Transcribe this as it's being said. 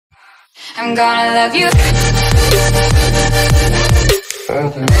I'm gonna love you.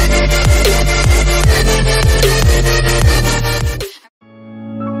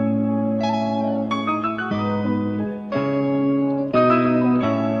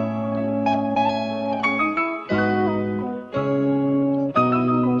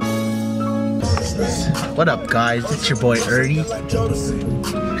 What up, guys? It's your boy Ernie.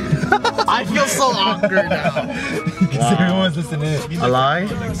 I feel so awkward now. Wow. Everyone's listening. A lie?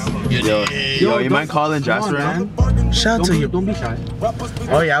 Yo, you mind calling Jasper? Shout out to you. Don't be shy.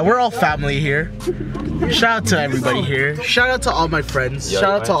 Oh yeah, we're all family here. Shout out to everybody here. Shout out to all my friends. Shout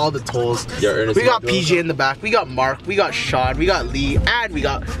out to all the tolls. Ernest, we got PJ in the back. We got Mark. We got Sean. We got Lee. And we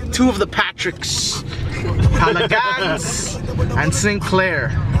got two of the Patricks. Halagans and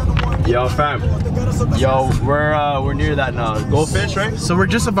Sinclair. Yo, fam. Yo, we're near that now. Goldfish, right? So we're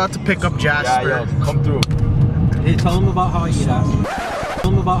just about to pick up Jasper. Yeah, yo, come through. Hey, tell him about how I eat ass. Tell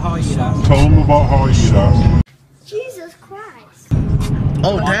him about how I eat ass. Tell them about how I eat ass. Jesus Christ.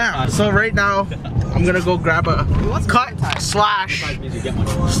 Oh damn! So right now, I'm gonna go grab a cut slash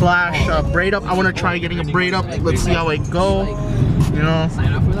braid up. I want to try getting a braid up. Let's see how it go. You know.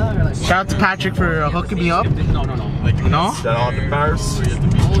 Shout out to Patrick for hooking me up. No. That on the bars.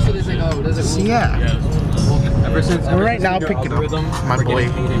 So yeah. We're right now picking up my boy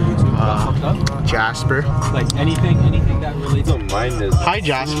Jasper. Like anything that relates to Mindless. Hi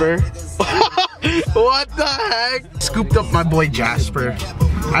Jasper. What the heck? Scooped up my boy Jasper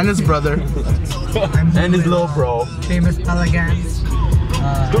and his brother and his little bro. famous Pelicans.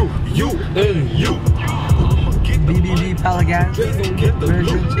 You. BBB Pelicans.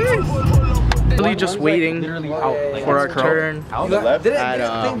 Really just waiting for our turn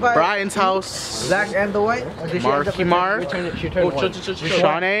at Brian's house. Black and the white. Marky Mark,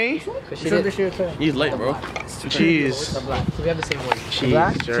 Shawnee. He's late, bro. Jeez. We have the same one.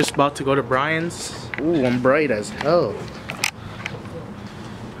 Jeez. Just about to go to Brian's. Ooh, I'm bright as hell.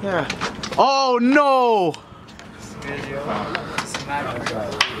 Yeah. Oh no!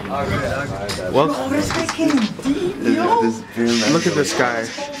 Well, look at this guy.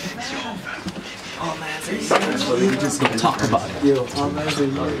 Talk about it.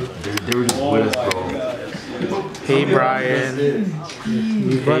 Hey Brian.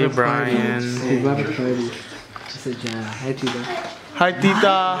 Hey Brian. Hi, Tita. Hi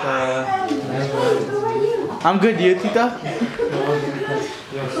Tita. I'm good, you Tita?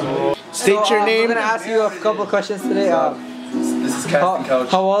 State your name. I'm gonna ask you a couple questions today. This is casting couch.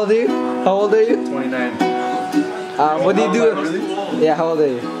 How old are you? How old are you? 29. What do you do? Yeah, how old are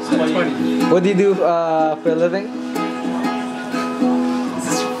you? 20. What do you do for a living? Is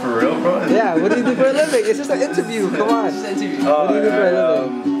this for real, bro? Yeah, what do you do for a living? It's just an interview. Come on. What do you do for a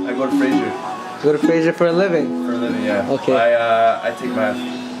living? I go to Fraser. Go to Fraser for a living. For a living, yeah. Okay. I take math.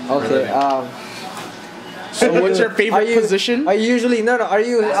 Okay. So what's your favorite position? Are you usually Are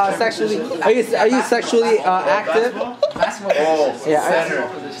you sexually? Are you sexually active? Oh, Yeah.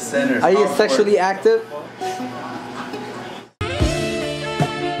 Center. Are you sexually active?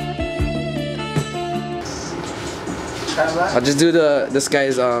 I'll just do this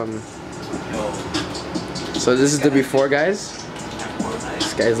guy's So this is the before, guys.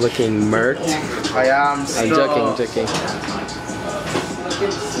 This guy's looking murked. I am. I'm joking.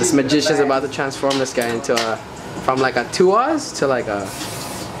 This magician's about to transform this guy into from like a 2Oz to like a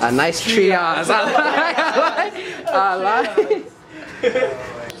nice 3Oz. I like.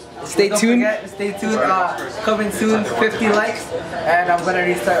 Stay tuned. Coming soon, 50 likes, and I'm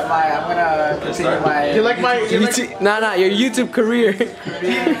gonna continue my. You like my YouTube? Nah, your YouTube career.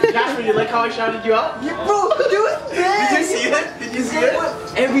 Jasper, you like how I shouted you out? Bro, do it, man. Did you see it?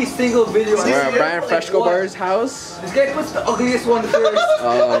 Every single video. We're at Brian Frescobar's house. This guy puts the ugliest one first.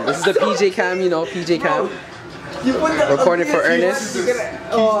 This is the PJ cam, you know, PJ cam. You put the Recording for Ernest.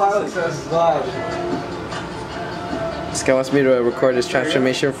 Oh, God. This guy wants me to record his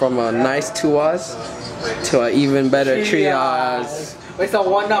transformation from a nice 2Oz to an even better 3Oz. It's a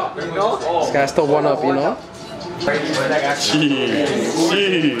 1-up, you know? This guy's still 1-up, you know? Jeez.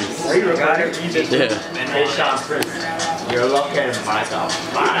 Yeah. You're looking myself.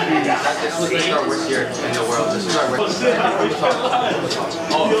 This was the worst year in the world. This is our worst year.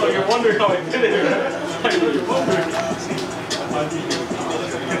 Oh, you're wondering how I did it.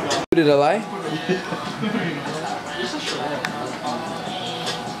 Did I lie?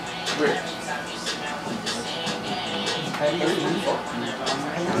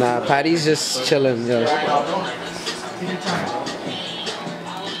 Nah, Patty's just chilling, yo.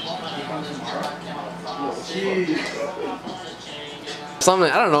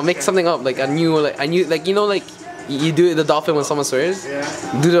 Something, I don't know, make something up, like a new, you know, like You do the dolphin when someone swears?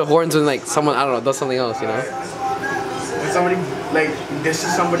 Yeah. Do the horns when like someone, I don't know, does something else, you know? When somebody like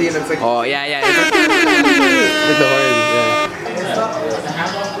disses somebody and it's like. Oh yeah, yeah. It's like, like the horns, yeah.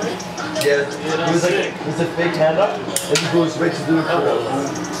 Yeah, it was like it's a fake hand up, and he goes right to do it.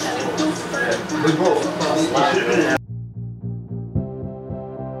 Big bro.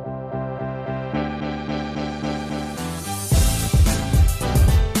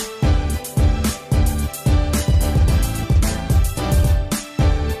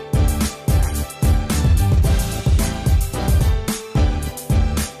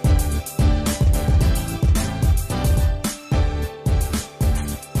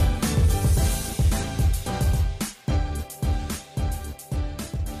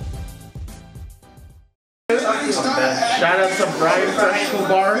 Shout out to Brian Fresco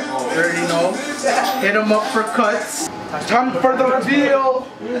Bar. You already know. Hit him up for cuts. Time for the reveal.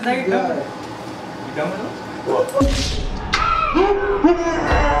 Yeah,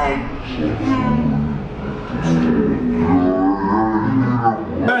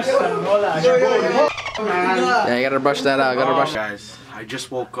 you gotta brush that out. Gotta brush. Guys, I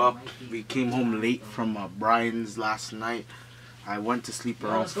just woke up. We came home late from Brian's last night. I went to sleep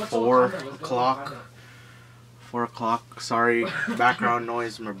around 4 o'clock. 4 o'clock. Sorry, background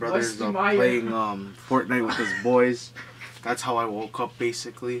noise. My brother's playing Fortnite with his boys. That's how I woke up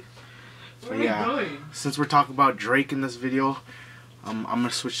basically. But yeah, since we're talking about Drake in this video, I'm gonna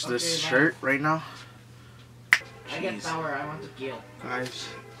switch this shirt right now. Jeez. Guys,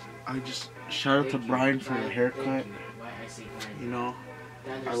 I just shout out to Brian for the haircut. You know,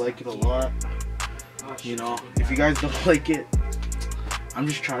 I like it a lot. You know, if you guys don't like it, I'm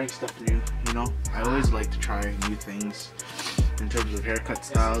just trying stuff new, you know? I always like to try new things in terms of haircut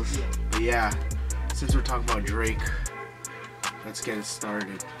styles. But yeah, since we're talking about Drake, let's get it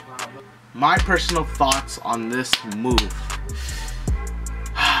started. My personal thoughts on this move.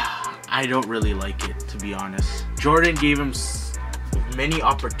 I don't really like it, to be honest. Jordan gave him many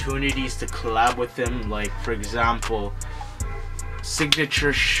opportunities to collab with him, like for example,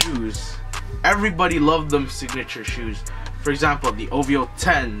 signature shoes. Everybody loved them signature shoes. For example, the OVO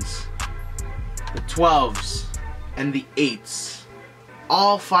 10s, the 12s, and the 8s.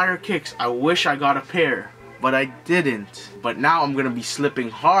 All fire kicks. I wish I got a pair, but I didn't. But now I'm gonna be slipping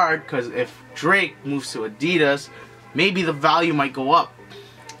hard because if Drake moves to Adidas, maybe the value might go up.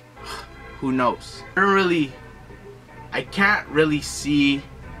 Who knows? I can't really see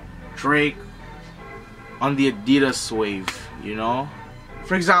Drake on the Adidas wave, you know?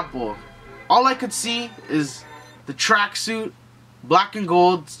 For example, all I could see is the tracksuit, black and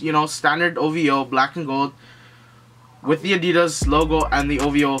gold, you know, standard OVO, black and gold, with the Adidas logo and the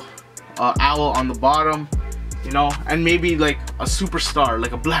OVO owl on the bottom, you know, and maybe like a superstar,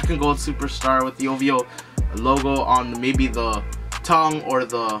 like a black and gold superstar with the OVO logo on maybe the tongue or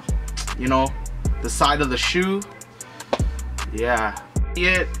the, you know, the side of the shoe. Yeah,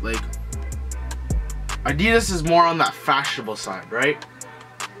 like Adidas is more on that fashionable side, right?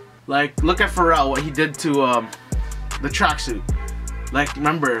 Like, look at Pharrell, what he did to the tracksuit. Like,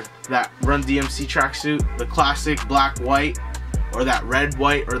 remember that Run DMC tracksuit, the classic black white, or that red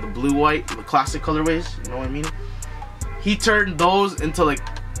white, or the blue white, the classic colorways, you know what I mean? He turned those into like,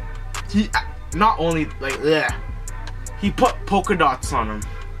 he not only like, he put polka dots on them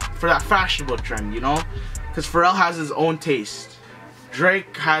for that fashionable trend, you know? Because Pharrell has his own taste.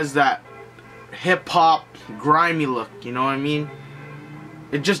 Drake has that hip hop, grimy look, you know what I mean?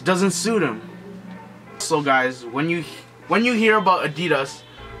 It just doesn't suit him. So guys, when you hear about Adidas,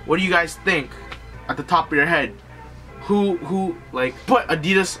 what do you guys think at the top of your head? Who like put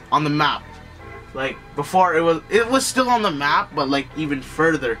Adidas on the map? Like before it was still on the map, but like even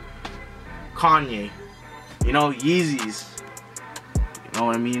further. Kanye, you know, Yeezys. You know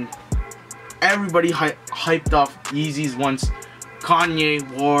what I mean? Everybody hyped off Yeezys once Kanye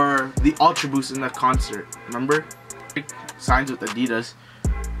wore the Ultra Boost in that concert. Remember? Signs with Adidas.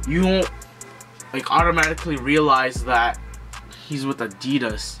 You won't like automatically realize that he's with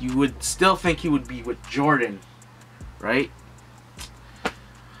Adidas. You would still think he would be with Jordan, right?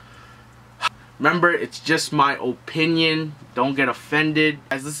 Remember, it's just my opinion. Don't get offended.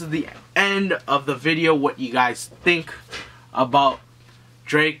 As this is the end of the video, what you guys think about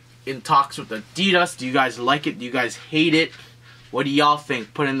Drake in talks with Adidas. Do you guys like it? Do you guys hate it? What do y'all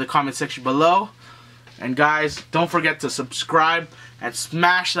think? Put it in the comment section below. And guys, don't forget to subscribe and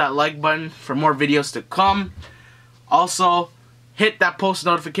smash that like button for more videos to come. Also, hit that post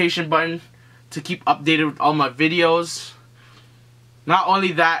notification button to keep updated with all my videos. Not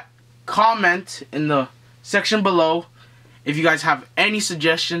only that, comment in the section below if you guys have any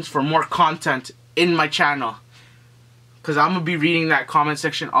suggestions for more content in my channel. because I'm gonna be reading that comment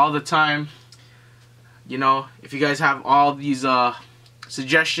section all the time. You know, if you guys have all these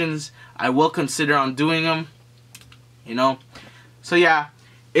suggestions, I will consider on doing them. You know, so yeah,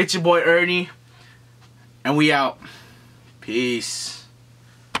 it's your boy Ernie, and we out. Peace.